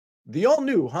The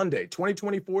all-new Hyundai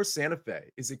 2024 Santa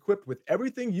Fe is equipped with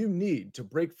everything you need to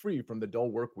break free from the dull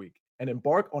work week and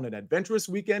embark on an adventurous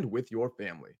weekend with your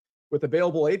family. With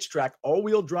available H-Track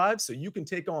all-wheel drive so you can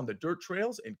take on the dirt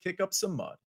trails and kick up some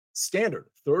mud. Standard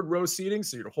third-row seating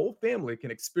so your whole family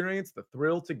can experience the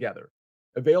thrill together.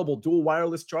 Available dual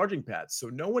wireless charging pads so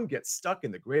no one gets stuck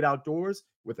in the great outdoors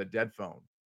with a dead phone.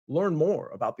 Learn more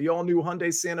about the all-new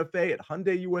Hyundai Santa Fe at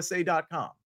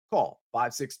HyundaiUSA.com. Call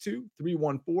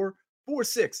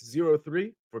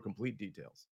 562-314-4603 for complete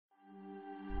details.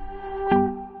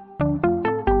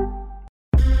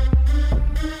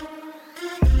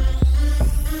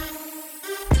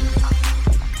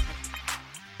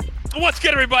 What's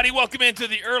good, everybody? Welcome into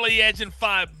the Early Edge and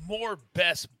 5 more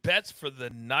best bets for the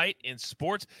night in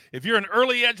sports. If you're an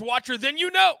Early Edge watcher, then you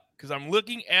know, because I'm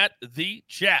looking at the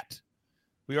chat.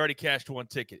 We already cashed one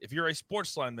ticket. If you're a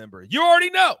Sportsline member, you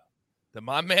already know that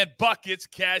my man Buckets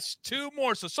cashed 2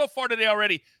 more. So far today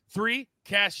already, 3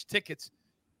 cash tickets,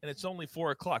 and it's only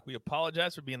 4 o'clock. We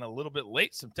apologize for being a little bit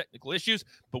late, some technical issues,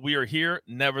 but we are here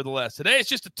nevertheless. Today it's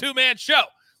just a 2-man show.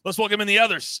 Let's welcome in the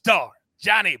other star,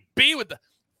 Johnny B with the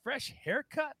fresh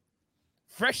haircut,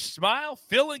 fresh smile,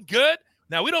 feeling good.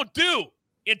 Now, we don't do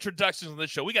introductions on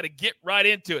this show. We got to get right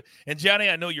into it. And, Johnny,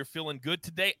 I know you're feeling good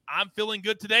today. I'm feeling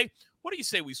good today. What do you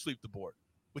say we sweep the board?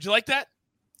 Would you like that?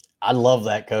 I love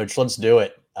that, Coach. Let's do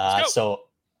it. So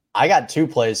I got 2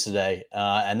 plays today,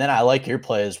 and then I like your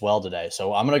play as well today.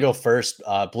 So I'm going to go first.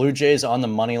 Blue Jays on the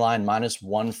money line, minus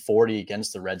 140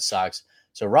 against the Red Sox.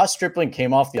 So Ross Stripling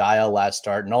came off the IL last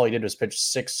start, and all he did was pitch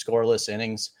 6 scoreless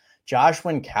innings. Josh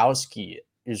Winkowski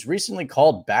is recently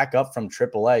called back up from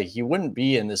AAA. He wouldn't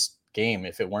be in this game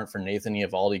if it weren't for Nathan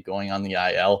Eovaldi going on the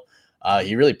IL.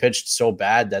 He really pitched so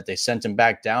bad that they sent him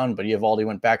back down, but Eovaldi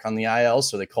went back on the IL,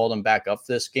 so they called him back up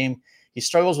for this game. He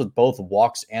struggles with both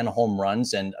walks and home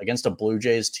runs, and against a Blue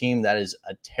Jays team, that is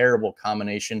a terrible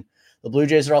combination. The Blue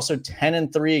Jays are also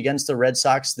 10-3 against the Red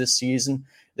Sox this season.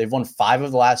 They've won 5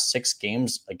 of the last 6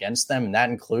 games against them, and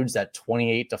that includes that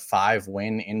 28-5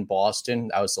 win in Boston.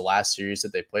 That was the last series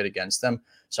that they played against them.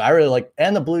 So I really like,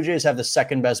 and the Blue Jays have the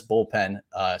second best bullpen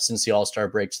since the All-Star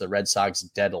break, to the Red Sox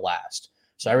dead last.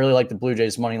 So I really like the Blue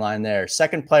Jays money line there.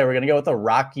 Second play, we're going to go with the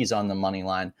Rockies on the money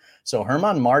line. So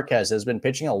Herman Marquez has been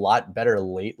pitching a lot better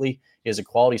lately. He has a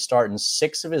quality start in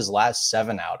 6 of his last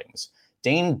 7 outings.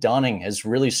 Dane Dunning has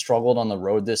really struggled on the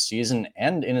road this season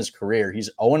and in his career. He's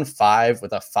 0-5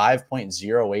 with a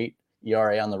 5.08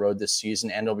 ERA on the road this season,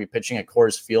 and he'll be pitching at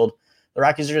Coors Field. The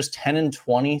Rockies are just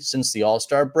 10-20 since the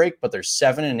All-Star break, but they're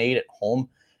 7-8 at home.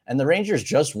 And the Rangers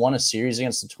just won a series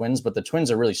against the Twins, but the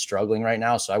Twins are really struggling right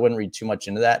now, so I wouldn't read too much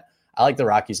into that. I like the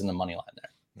Rockies in the money line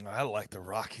there. I like the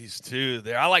Rockies, too,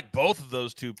 there. I like both of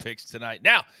those 2 picks tonight.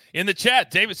 Now, in the chat,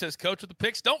 David says, Coach, with the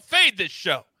picks, don't fade this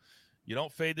show. You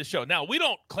don't fade the show. Now, we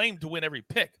don't claim to win every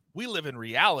pick. We live in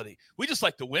reality. We just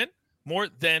like to win more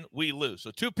than we lose.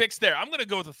 So 2 picks there. I'm going to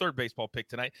go with the third baseball pick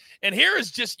tonight. And here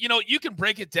is just, you can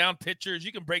break it down, pitchers.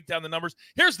 You can break down the numbers.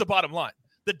 Here's the bottom line.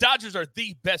 The Dodgers are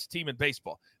the best team in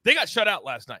baseball. They got shut out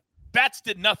last night. Bats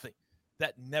did nothing.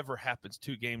 That never happens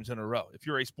 2 games in a row. If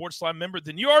you're a Sportsline member,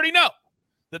 then you already know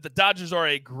that the Dodgers are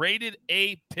a graded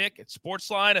A pick at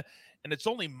Sportsline, and it's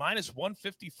only minus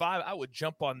 155. I would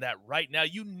jump on that right now.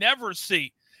 You never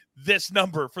see this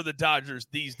number for the Dodgers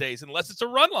these days unless it's a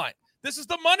run line. This is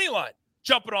the money line.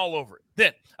 Jumping all over it.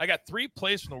 Then I got 3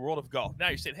 plays from the world of golf. Now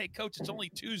you're saying, hey, Coach, it's only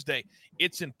Tuesday.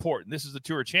 It's important. This is the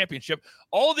Tour Championship.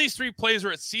 All of these 3 plays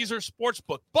are at Caesars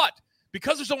Sportsbook. But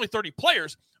because there's only 30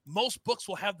 players, most books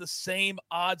will have the same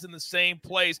odds and the same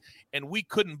plays. And we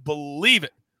couldn't believe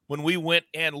it when we went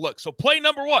and looked. So play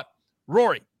number 1,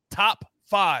 Rory, top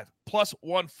 5, plus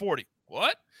 140.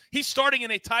 What? He's starting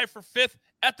in a tie for 5th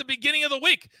at the beginning of the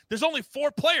week. There's only 4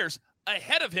 players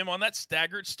ahead of him on that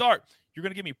staggered start. You're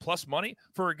going to give me plus money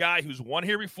for a guy who's won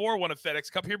here before, won a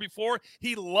FedEx Cup here before.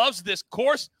 He loves this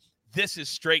course. This is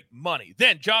straight money.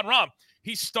 Then John Rahm,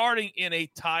 he's starting in a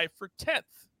tie for 10th.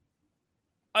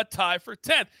 A tie for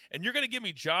 10th. And you're going to give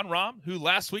me John Rahm, who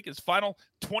last week, his final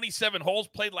 27 holes,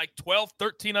 played like 12,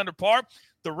 13 under par.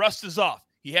 The rust is off.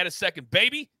 He had a second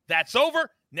baby. That's over.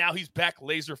 Now he's back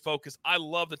laser focused. I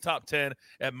love the top 10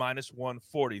 at minus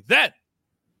 140. Then,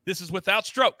 this is without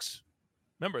strokes.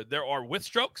 Remember, there are with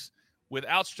strokes.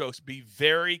 Without strokes, be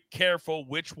very careful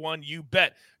which one you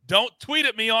bet. Don't tweet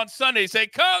at me on Sunday. Say,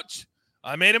 Coach,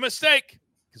 I made a mistake,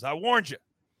 because I warned you.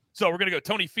 So we're going to go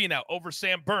Tony Finau over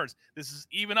Sam Burns. This is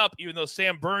even up, even though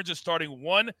Sam Burns is starting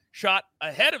 1 shot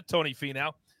ahead of Tony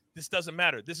Finau. This doesn't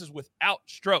matter. This is without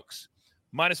strokes.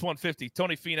 Minus 150.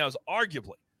 Tony Finau is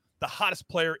arguably the hottest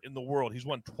player in the world. He's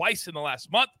won twice in the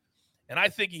last month, And I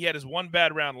think he had his one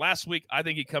bad round last week. I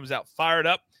think he comes out fired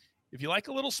up. If you like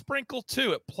a little sprinkle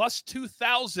too, at plus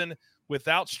 2,000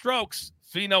 without strokes,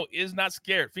 Finau is not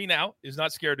scared. Finau is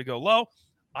not scared to go low.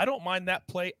 I don't mind that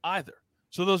play either.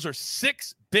 So those are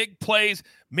 6 big plays.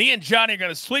 Me and Johnny are going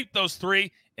to sweep those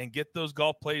 3 and get those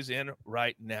golf plays in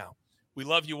right now. We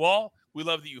love you all. We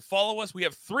love that you follow us. We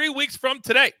have 3 weeks from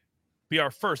today. Be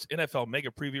our first NFL mega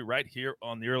preview right here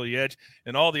on the Early Edge.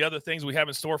 And all the other things we have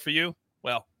in store for you,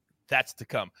 well, that's to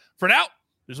come. For now,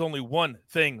 there's only one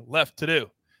thing left to do.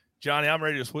 Johnny, I'm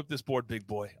ready to sweep this board, big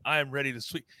boy. I am ready to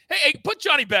sweep. Hey, put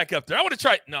Johnny back up there. I want to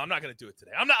try. No, I'm not going to do it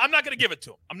today. I'm not going to give it to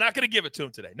him. I'm not going to give it to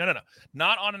him today. No.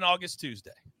 Not on an August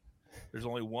Tuesday. There's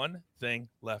only one thing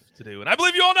left to do. And I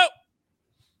believe you all know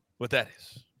what that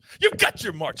is. You've got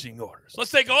your marching orders.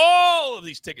 Let's take all of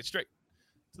these tickets straight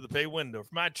to the pay window.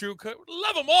 For my true coach,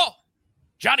 love them all.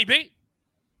 Johnny B,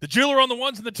 the jeweler on the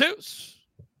ones and the twos.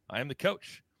 I am the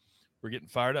coach. We're getting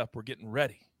fired up. We're getting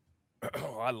ready.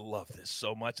 Oh, I love this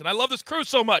so much, and I love this crew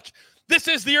so much. This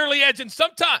is the Early Edge, and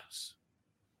sometimes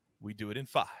we do it in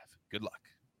 5. Good luck.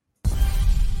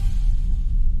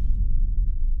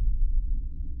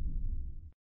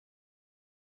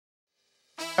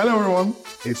 Hello everyone,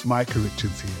 it's Micah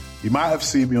Richards here. You might have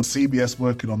seen me on CBS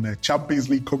working on their Champions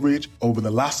League coverage over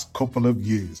the last couple of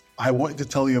years. I wanted to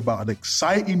tell you about an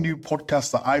exciting new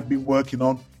podcast that I've been working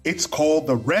on. It's called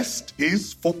The Rest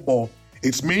is Football.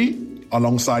 It's me,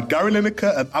 alongside Gary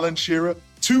Lineker and Alan Shearer,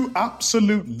 2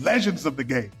 absolute legends of the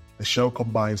game. The show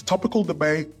combines topical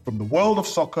debate from the world of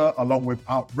soccer along with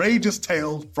outrageous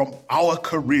tales from our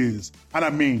careers. And I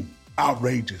mean,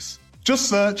 outrageous. Just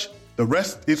search The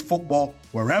Rest is Football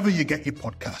wherever you get your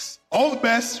podcasts. All the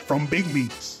best from Big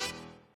Meats.